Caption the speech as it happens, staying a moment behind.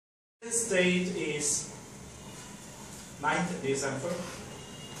This date is 9th December,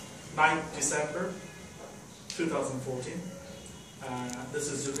 9th December 2014. This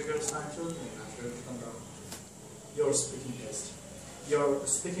is Jupiter's title. Your speaking test. Your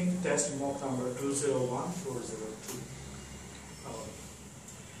speaking test mock number 201402.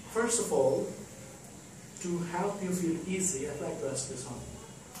 First of all, to help you feel easy, I'd like to ask you some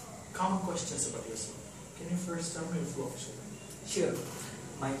common questions about yourself. Can you first tell me your full official name? Sure.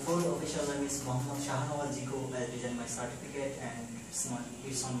 My full official name is Shahnewas Ziko, as written my certificate, and it's on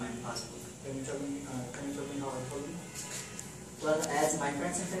my passport. Can you tell me how I call you? Well, as my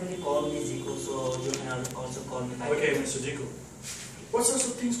friends and family call me Ziko, so you can also call me by Okay, Mr. Ziko. What sorts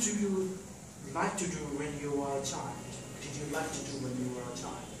of things do you like to do when you were a child? Did you like to do when you were a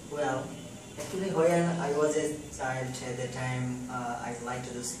child? Well, actually, when I was a child at the time, I liked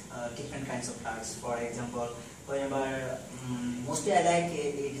to do different kinds of tasks. For example, whenever mostly I like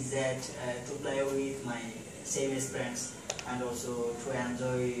it is that to play with my same age friends, and also to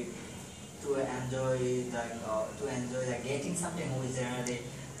enjoy the getting something which is generally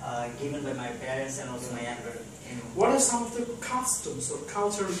given by my parents and also my younger. What are some of the customs or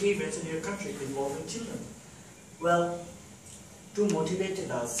cultural events in your country involving children? Well, to motivate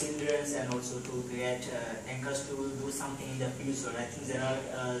the children and also to get encouraged to do something in the future, I think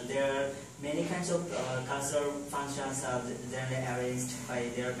there are many kinds of cultural functions generally arranged by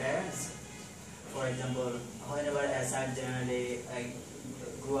their parents. For example, whenever a child generally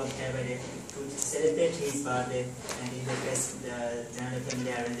grew up day to celebrate his birthday, and in the case the general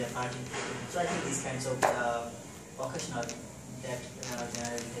family arrange a party. So I think these kinds of occasional that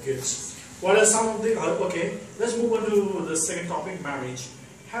generally. Good. What are some of the okay? Let's move on to the second topic: marriage.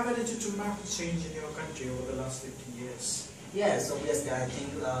 Have attitude to marriage changed in your country over the last 50 years? Yes, obviously. I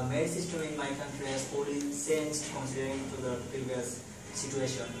think marriage system in my country has fully changed considering to the previous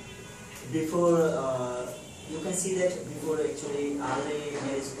situation. Before, you can see that before actually early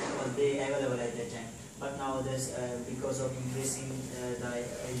marriage was very available at that time. But now there's because of increasing the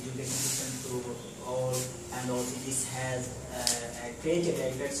education system to all, and also this has created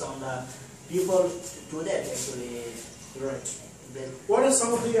effects on the people to that actually. Right. What are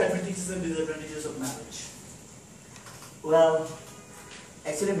some of the advantages and disadvantages of marriage? Well,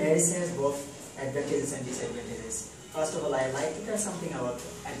 actually marriage has both advantages and disadvantages. First of all, I like to tell something about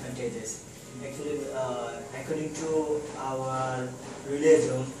advantages. Actually, according to our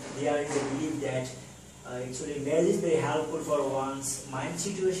religion, there is a belief that actually marriage is very helpful for one's mind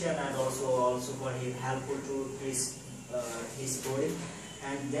situation, and also for him helpful to his body.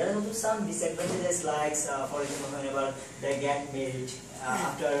 And there are also some disadvantages, like for example, whenever they get married,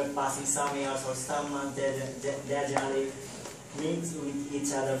 after passing some years or some months, they are generally mixed with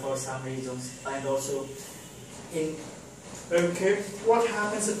each other for some reasons, and also in. Okay, what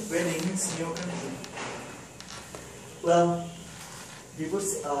happens at weddings in your country? Well, before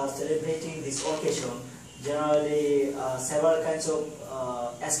celebrating this occasion, generally several kinds of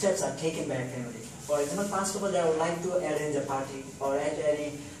steps are taken by a family. For example, first of all, they would like to arrange a party or at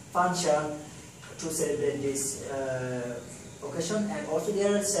any function to celebrate this occasion, and also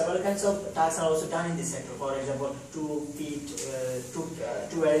there are several kinds of tasks are also done in this sector. For example, to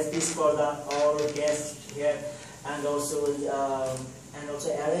arrange this for all guests here, and also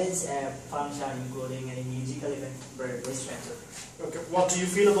arrange a function including any musical event, this kind of. Okay, what do you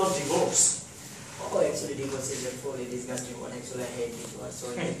feel about divorce? Oh, actually, divorce is a fully disgusting one. Actually, I hate divorce. So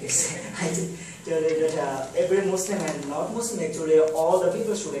in that case, I tell you that every Muslim and not Muslim, actually, all the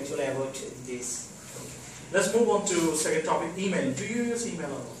people should actually avoid this. Okay. Let's move on to second topic: email. Do you use email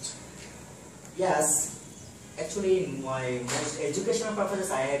a lot? Yes, actually, in my most educational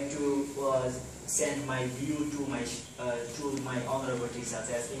purposes, I have to send my view to my honorable teachers.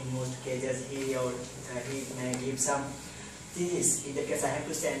 As in most cases, he may give some thesis. In that case, I have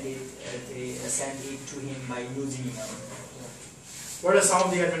to send it to him by using email. What are some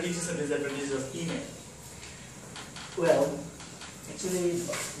of the advantages and disadvantages of email? Well, actually,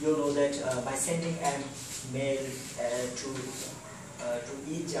 you know that by sending a mail to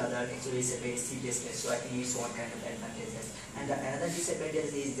each other, actually is a very serious case. So I think it's one kind of advantages. And another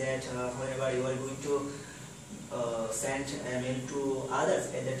disadvantage is that whenever you are going to send a mail to others,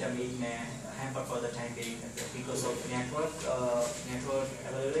 at that time it may hamper for the time being because of network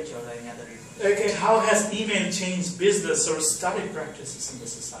availability or any other reason. Okay, how has email changed business or study practices in the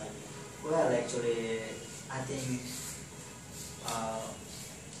society? Well, actually, I think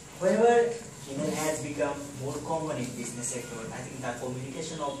whenever email has become more common in business sector, I think the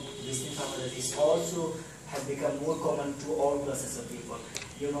communication of business purposes is also has become more common to all classes of people.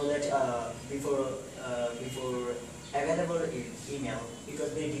 You know that before available in email, it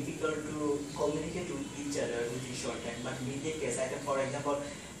was very difficult to communicate with each other within short time. But in the case, I can, for example,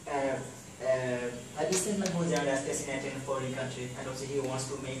 a businessman who is in a foreign country, and also he wants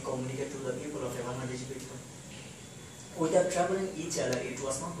to make communicate to the people of the Bangladeshi people. Without troubling each other, it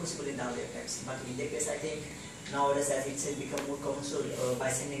was not possible in the earlier times. But in the case, I think nowadays, as it has become more common, so by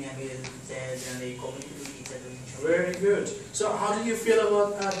sending emails, they generally communicate with each other. Very good. So, how do you feel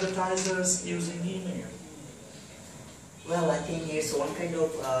about advertisers using email? Well, I think it's one kind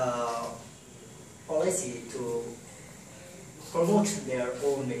of policy to promote their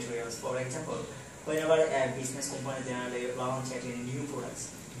own materials. For example, whenever a business company generally launch any new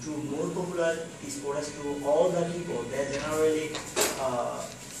products, to more popular these products to all the people, they generally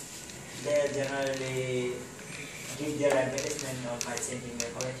give their advertisement by sending a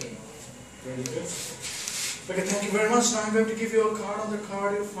correct email. Very good. Okay, thank you very much. Now I'm going to give you a card. On the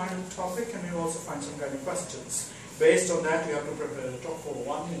card you'll find a topic and you'll also find some kind of questions. Based on that, you have to prepare a talk for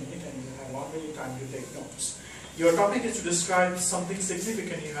 1 minute and you have 1 minute time to take notes. Your topic is to describe something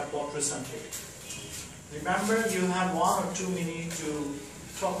significant you have bought recently. Remember, you have 1 or 2 minutes to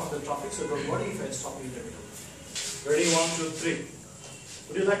talk on the topic, so don't worry if I stop you in the middle. Ready? 1, 2, 3.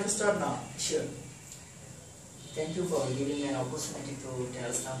 Would you like to start now? Sure. Thank you for giving me an opportunity to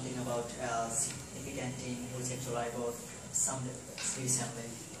tell something about significant thing which actually I bought some recently.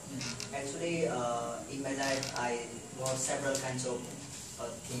 Actually, in my life, I bought several kinds of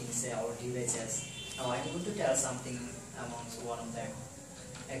things or devices. Now, I'm going to tell something amongst one of them.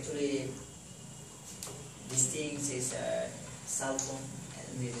 Actually, these things is a cell phone.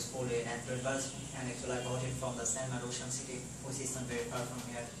 This is fully an Android version, and actually I bought it from the San Ocean City, which is not very far from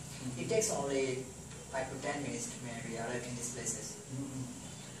here. It takes only 5 to 10 minutes to maybe arrive in these places.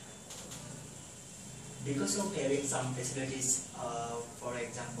 Because of having some facilities, for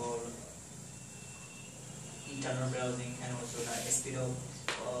example, internal browsing and also the speed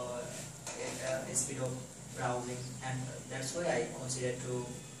of browsing, and that's why I consider to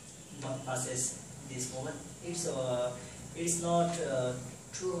purchase this moment. It's not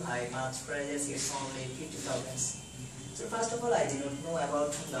too high much prices. It's only 50,000. So first of all, I did not know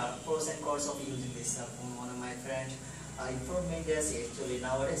about the pros and cons of using this cell phone. One of my friends informed me that actually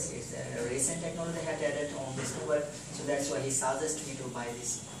nowadays it's a recent technology had added on this mobile, so that's why he suggested me to buy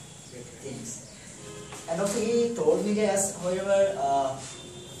these things. And also he told me that however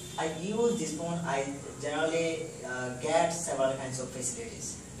I use this phone, I generally get several kinds of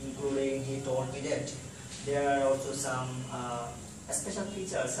facilities, including he told me that there are also some special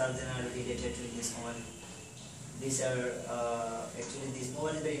features are generally related to this mobile. These are actually this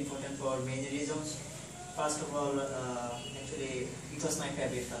mobile is very important for many reasons. First of all, actually it was my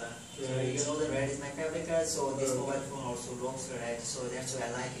favorite color. So you know the red is my favorite color, so this mobile phone also looks red. So that's why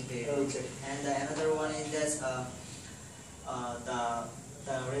I like it very much. And another one is that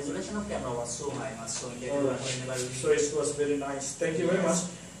the resolution of camera was so high, so in that so it was very nice. Thank you very much.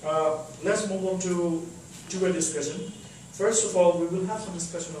 Let's move on to a discussion. First of all, we will have some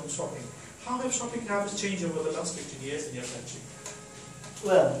discussion on shopping. How have shopping habits changed over the last 15 years in your country?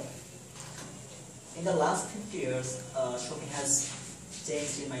 Well, in the last 50 years, shopping has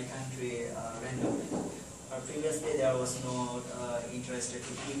changed in my country randomly. Previously, there was no interest to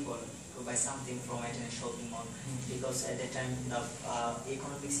people to buy something from a shopping mall because at that time the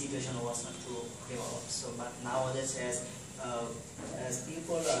economic situation was not too developed. So, but nowadays, as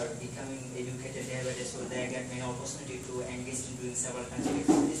people are becoming educated day by day, so they get many opportunity to engage in doing several kinds of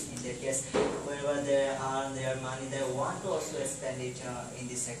activities. In that case, whenever they earn their money, they want to also spend it in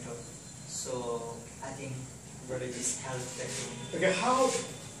this sector. So I think this helps them. Okay, how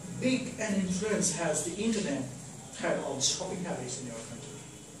big an influence has the internet had on shopping habits in your country?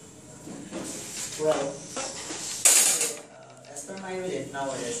 Well, as per my read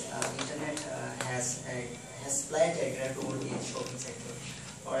nowadays, internet has played a great role in shopping sector.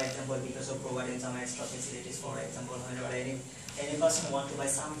 For example, because of providing some extra facilities. For example, whenever any person want to buy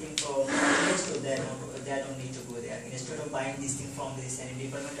something from any store, they don't need to go there. Instead of buying this thing from this any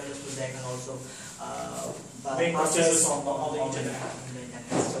departmental store, they can also make purchases on the internet.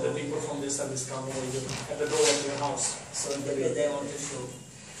 So the people from this service come over at the door of your house. So in the way they want to show.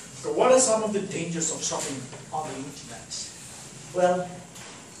 So what are some of the dangers of shopping on the internet? Well,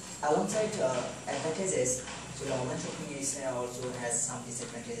 alongside advantages, so the online shopping also has some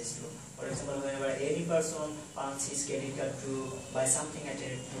disadvantages too. For example, whenever any person wants his credit card to buy something at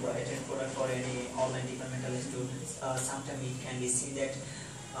a product for any online departmental store, sometimes it can be seen that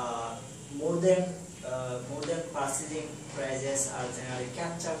more than purchasing prices are generally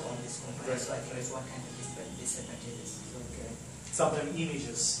captured on this company. So I think it's one kind of disadvantages. Okay. Sometimes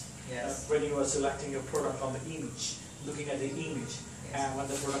images. Yes. When you are selecting your product on the image, looking at the image, and when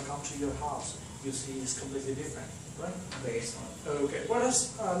the product comes to your house, you see it's completely different, right? Very small. Okay, what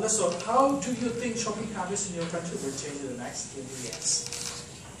else? Let's talk. How do you think shopping habits in your country will change in the next 20 years?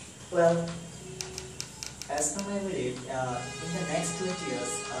 Well, as per my belief, in the next 20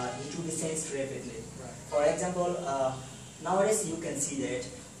 years, it will be changed rapidly. Right. For example, nowadays you can see that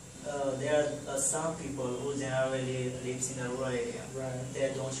there are some people who generally lives in a rural area. Right.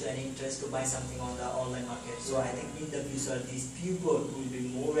 They don't show any interest to buy something on the online market. So I think in the future, these people will be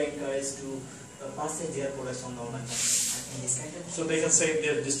more encouraged to purchase their products on the online market. I think this kind of So they can save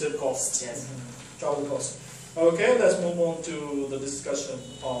their digital costs. yes. Travel costs. Okay, let's move on to the discussion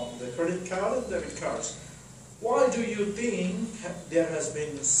on the credit card and debit cards. Why do you think there has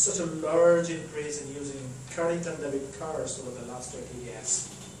been such a large increase in using credit and debit cards over the last 20 years?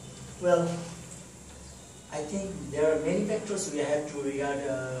 Well, I think there are many factors we have to regard.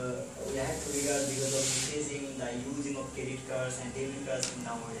 Because of increasing the using of credit cards and debit cards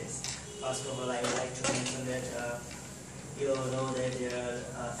nowadays. First of all, I would like to mention that you know that there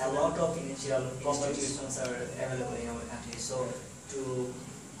are a lot of initial institutions are available in our country. So to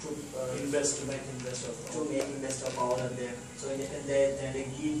make invest of all of them. So in that they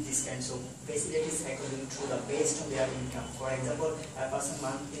give these kinds of facilities according to based on their income. For example, a person's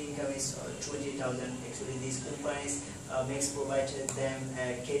monthly income is 20,000. Actually, these companies provide them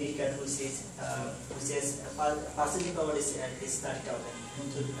a credit card which is purchasing power is 30,000.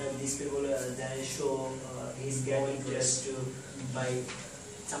 So these people then show he's getting interest to buy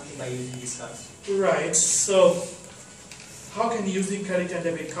something by using these cards. Right. So, how can using credit and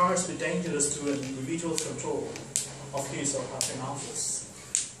debit cards be dangerous to an individual's control of his or her finances?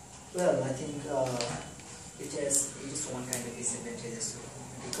 Well, I think it is one kind of disadvantages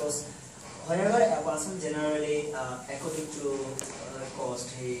because whenever a person generally, according to cost,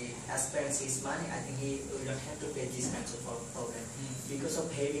 he spends his money, I think he will not have to pay this kinds of problem because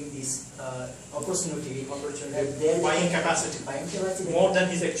of having this opportunity. Buying capacity. More than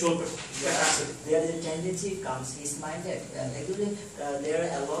his actual capacity. There is a tendency comes his mind that actually there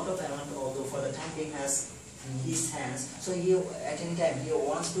are a lot of amount although for the time being has his hands, so he at any time he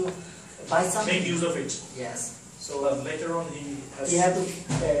wants to buy something. Make use of it. Yes. So but later on he have to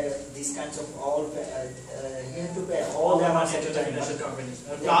pay these kinds of he have to pay all the money amounts to the financial companies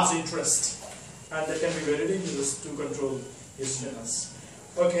plus interest, and that can be very dangerous to control his finance.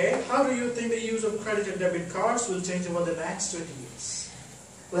 Okay, how do you think the use of credit and debit cards will change over the next 20 years?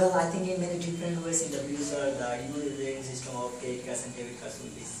 Well, I think in many different ways in the future, the using system of credit cards and debit cards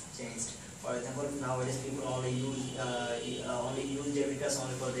will be changed. For example, nowadays people only use debit cards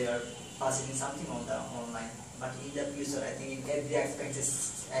only for their purchasing something on the online. But in the future, I think in every expenditure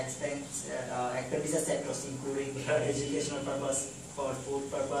sectors, including educational purpose, for food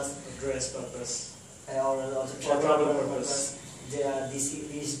purpose, Dress purpose, or also travel purpose.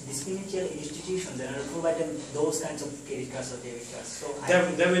 These financial institutions that are providing those kinds of credit cards or debit cards. So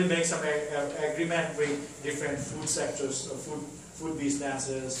they will make some agreement with different food sectors, food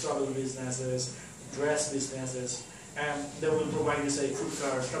businesses, travel businesses, dress businesses, and they will provide you say food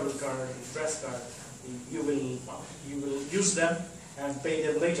card, travel card, dress card. You will use them and pay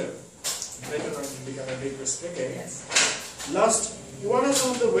them later. Later on, it become a big risk. Okay. yes. Last, what are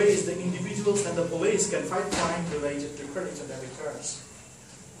some of the ways the individuals and the police can fight crime related to credit and debit cards?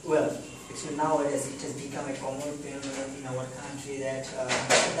 Well, actually nowadays it has become a common phenomenon in our country that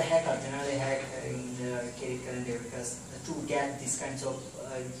the hacker generally hack in the credit card and debit cards to get these kinds of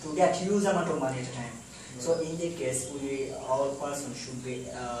to get huge amount of money at a time. Right. So in that case, all persons should be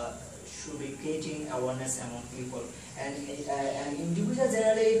creating awareness among people, and individuals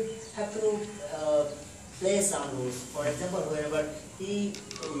generally have to play some rules. For example, whenever he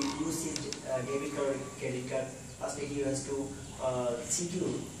uses debit card, credit card, first he has to secure.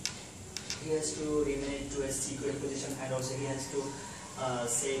 He has to remain to a secure position, and also he has to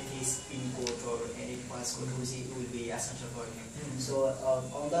save his PIN code or any passcode which will be essential for him. So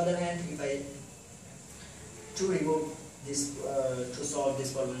on the other hand, to remove this to solve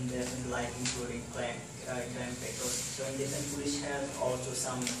this problem, definitely like including crime factors. So in this, police have also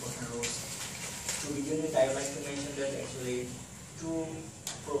some important rules. To begin with, I would like to mention that actually to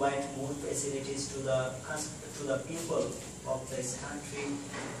provide more facilities to the people of this country,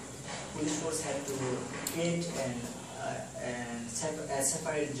 police force have to create a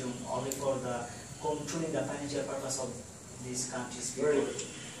separate zone only for the controlling the financial purpose of these countries. Very good.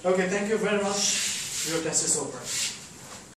 Okay, thank you very much. Your test is over.